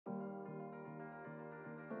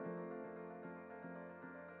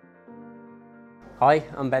Hi,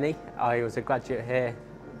 I'm Benny. I was a graduate here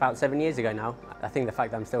about 7 years ago now. I think the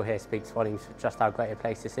fact that I'm still here speaks volumes for just how great a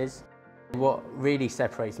place this is. What really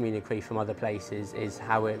separates Munich Re from other places is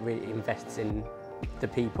how it really invests in the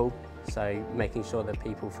people, so making sure that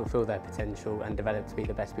people fulfil their potential and develop to be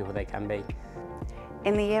the best people they can be.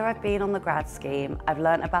 In the year I've been on the grad scheme, I've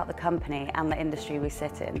learnt about the company and the industry we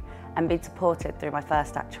sit in and been supported through my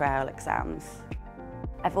first actuarial exams.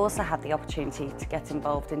 I've also had the opportunity to get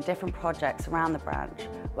involved in different projects around the branch,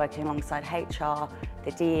 working alongside HR,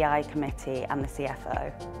 the DEI committee and the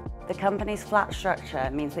CFO. The company's flat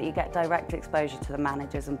structure means that you get direct exposure to the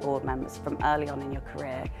managers and board members from early on in your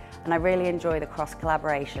career, and I really enjoy the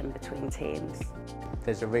cross-collaboration between teams.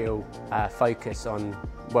 There's a real focus on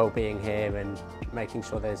well-being here and making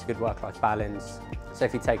sure there's good work-life balance. So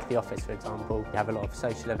if you take the office, for example, we have a lot of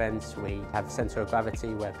social events. We have a centre of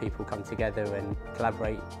gravity where people come together and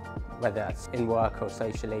collaborate, whether that's in work or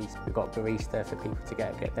socially. We've got barista for people to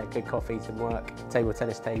get their good coffees and work, table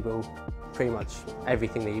tennis table, pretty much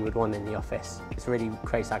everything that you would want in the office. It really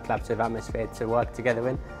creates that collaborative atmosphere to work together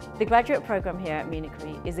in. The graduate programme here at Munich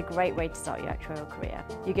Re is a great way to start your actuarial career.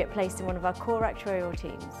 You get placed in one of our core actuarial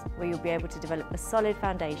teams where you'll be able to develop a solid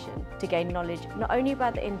foundation to gain knowledge not only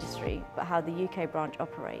about the industry but how the UK branch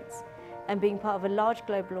operates. And being part of a large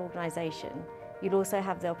global organisation, you'll also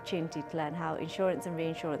have the opportunity to learn how insurance and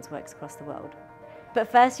reinsurance works across the world. But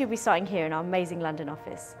first you'll be starting here in our amazing London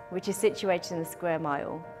office, which is situated in the Square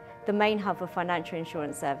Mile, the main hub for financial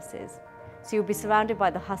insurance services, so you'll be surrounded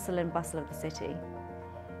by the hustle and bustle of the city.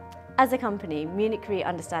 As a company, Munich Re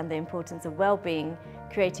understand the importance of well-being,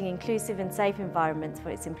 creating inclusive and safe environments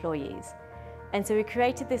for its employees. And so we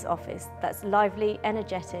created this office that's lively,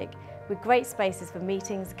 energetic, with great spaces for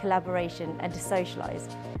meetings, collaboration and to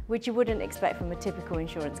socialise, which you wouldn't expect from a typical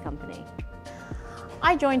insurance company.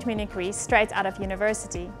 I joined Munich Re straight out of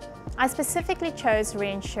university. I specifically chose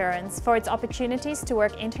reinsurance for its opportunities to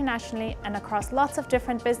work internationally and across lots of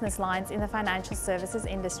different business lines in the financial services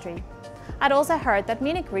industry. I'd also heard that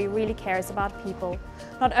Munich Re really cares about people,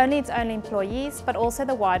 not only its own employees, but also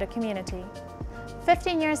the wider community.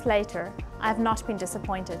 15 years later, I have not been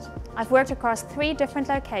disappointed. I've worked across 3 different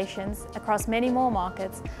locations, across many more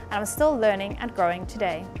markets, and I'm still learning and growing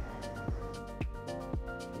today.